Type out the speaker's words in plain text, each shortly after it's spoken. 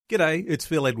G'day, it's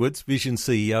Phil Edwards, Vision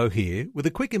CEO here, with a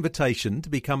quick invitation to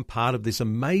become part of this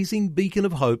amazing beacon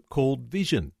of hope called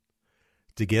Vision.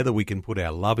 Together we can put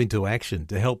our love into action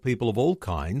to help people of all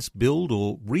kinds build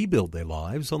or rebuild their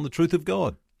lives on the truth of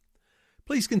God.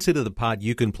 Please consider the part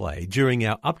you can play during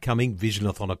our upcoming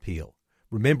Visionathon appeal,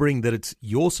 remembering that it's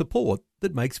your support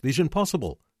that makes Vision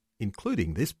possible,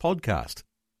 including this podcast.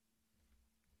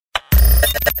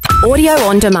 Audio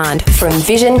on demand from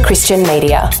Vision Christian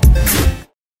Media.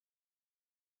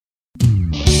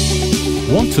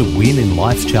 Want to win in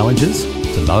life's challenges?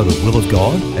 To know the will of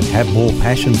God and have more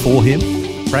passion for Him?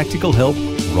 Practical help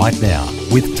right now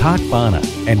with Tak Bhana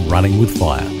and Running with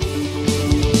Fire.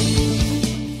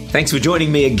 Thanks for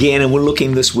joining me again, and we're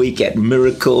looking this week at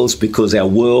miracles because our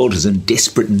world is in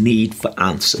desperate need for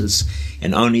answers,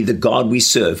 and only the God we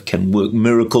serve can work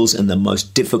miracles in the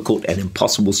most difficult and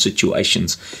impossible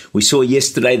situations. We saw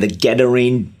yesterday the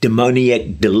Gadarene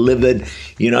demoniac delivered,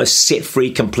 set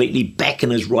free completely, back in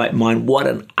his right mind. What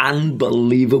an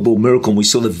unbelievable miracle. And we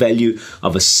saw the value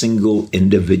of a single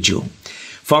individual.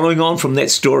 Following on from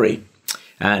that story,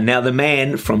 now the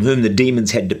man from whom the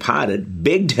demons had departed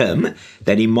begged him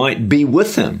that he might be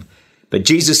with him. But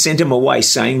Jesus sent him away,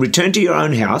 saying, "Return to your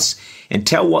own house and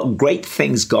tell what great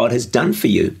things God has done for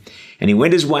you." And he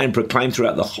went his way and proclaimed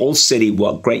throughout the whole city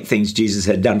what great things Jesus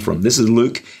had done for him. This is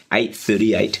Luke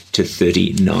 8:38 to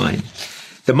 39.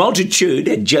 The multitude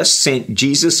had just sent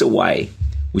Jesus away.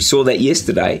 We saw that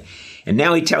yesterday. And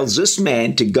now he tells this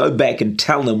man to go back and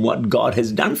tell them what God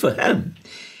has done for him.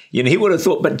 He would have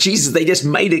thought, but Jesus, they just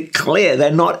made it clear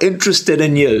they're not interested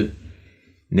in you.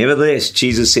 Nevertheless,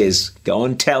 Jesus says, go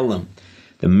and tell them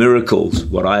the miracles,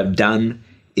 what I have done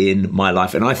in my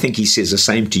life. And I think he says the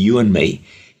same to you and me.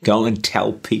 Go and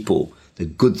tell people the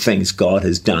good things God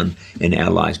has done in our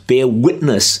lives. Bear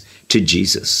witness to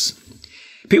Jesus.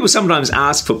 People sometimes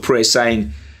ask for prayer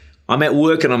saying, I'm at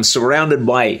work and I'm surrounded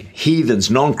by heathens,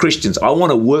 non-Christians. I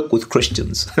want to work with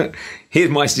Christians. Here's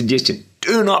my suggestion.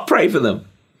 Do not pray for them.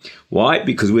 Why?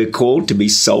 Because we're called to be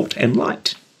salt and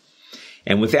light.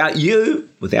 And without you,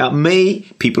 without me,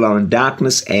 people are in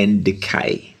darkness and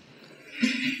decay.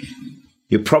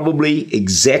 You're probably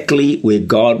exactly where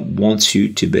God wants you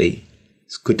to be.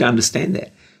 It's good to understand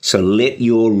that. So let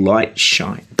your light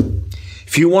shine.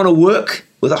 If you want to work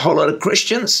with a whole lot of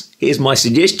Christians, here's my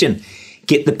suggestion.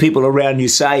 Get the people around you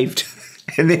saved,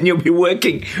 and then you'll be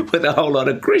working with a whole lot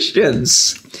of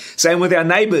Christians. Same with our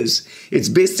neighbors. It's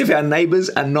best if our neighbors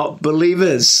are not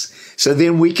believers, so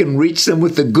then we can reach them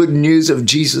with the good news of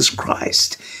Jesus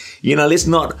Christ. Let's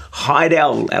not hide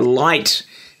our light.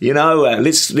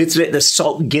 Let's let the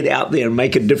salt get out there and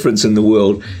make a difference in the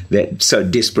world that so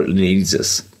desperately needs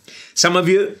us. Some of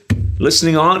you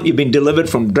listening on, you've been delivered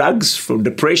from drugs, from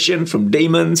depression, from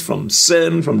demons, from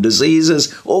sin, from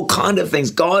diseases, all kind of things.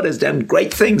 God has done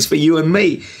great things for you and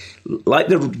me. Like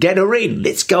the Gadarene,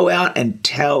 let's go out and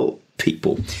tell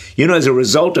people. As a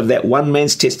result of that one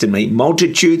man's testimony,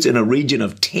 multitudes in a region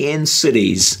of 10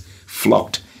 cities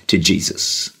flocked to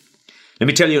Jesus. Let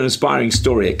me tell you an inspiring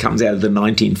story. It comes out of the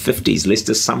 1950s.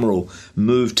 Lester Summerall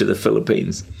moved to the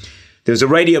Philippines. There was a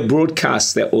radio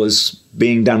broadcast that was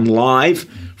being done live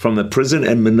from a prison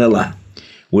in Manila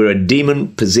where a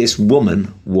demon-possessed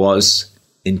woman was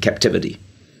in captivity.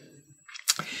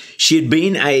 She had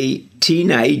been a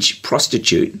teenage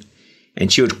prostitute,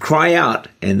 and she would cry out,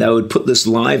 and they would put this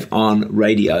live on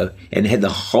radio and had the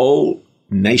whole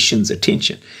nation's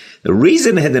attention. The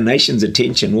reason it had the nation's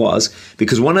attention was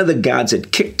because one of the guards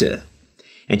had kicked her,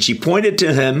 and she pointed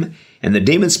to him, and the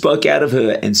demon spoke out of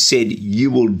her and said, "You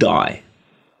will die."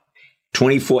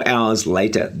 24 hours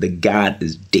later, the guard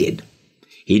is dead.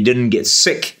 He didn't get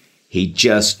sick. He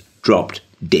just dropped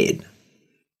dead.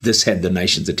 This had the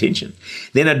nation's attention.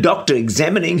 Then a doctor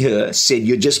examining her said,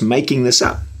 "You're just making this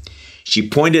up." She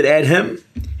pointed at him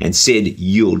and said,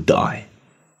 "You'll die."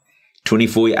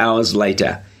 24 hours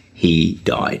later, he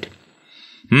died.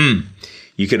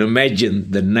 You can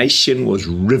imagine the nation was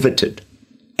riveted,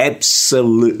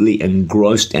 absolutely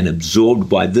engrossed and absorbed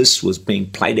by this was being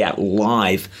played out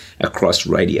live across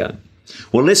radio.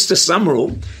 Well, Lester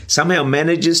Summerall somehow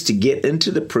manages to get into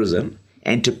the prison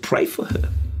and to pray for her.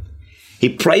 He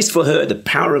prays for her, the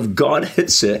power of God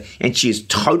hits her, and she is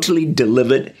totally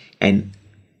delivered and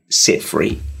set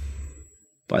free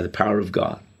by the power of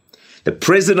God. The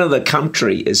president of the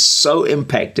country is so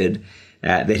impacted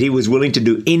that he was willing to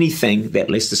do anything that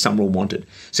Lester Summerall wanted.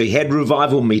 So he had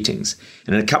revival meetings.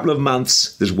 And in a couple of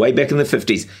months, this way back in the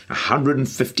 50s,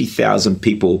 150,000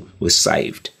 people were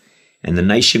saved. And the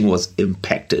nation was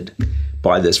impacted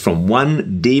by this, from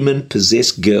one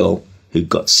demon-possessed girl who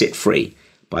got set free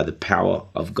by the power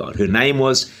of God. Her name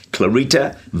was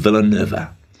Clarita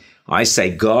Villanueva. I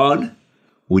say, God,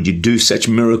 would you do such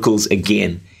miracles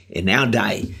again in our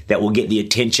day that will get the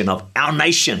attention of our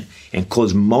nation and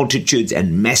cause multitudes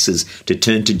and masses to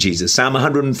turn to Jesus. Psalm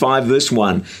 105 verse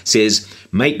 1 says,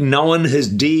 make known his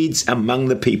deeds among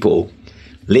the people.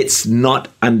 Let's not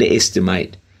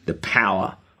underestimate the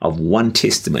power of one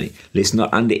testimony. Let's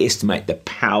not underestimate the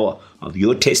power of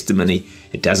your testimony.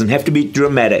 It doesn't have to be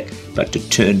dramatic, but to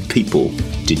turn people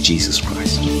to Jesus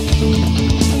Christ.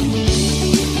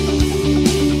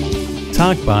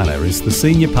 Tak Bhana is the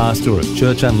Senior Pastor of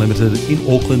Church Unlimited in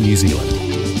Auckland, New Zealand.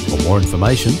 For more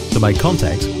information, to make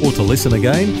contact or to listen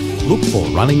again, look for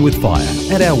Running with Fire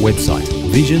at our website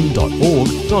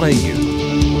vision.org.au.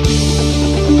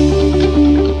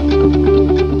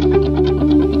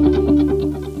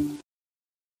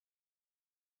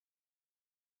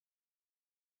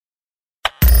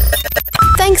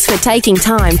 Thanks for taking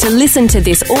time to listen to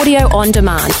this audio on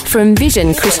demand from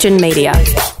Vision Christian Media.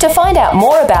 To find out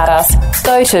more about us,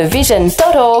 go to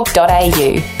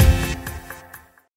vision.org.au.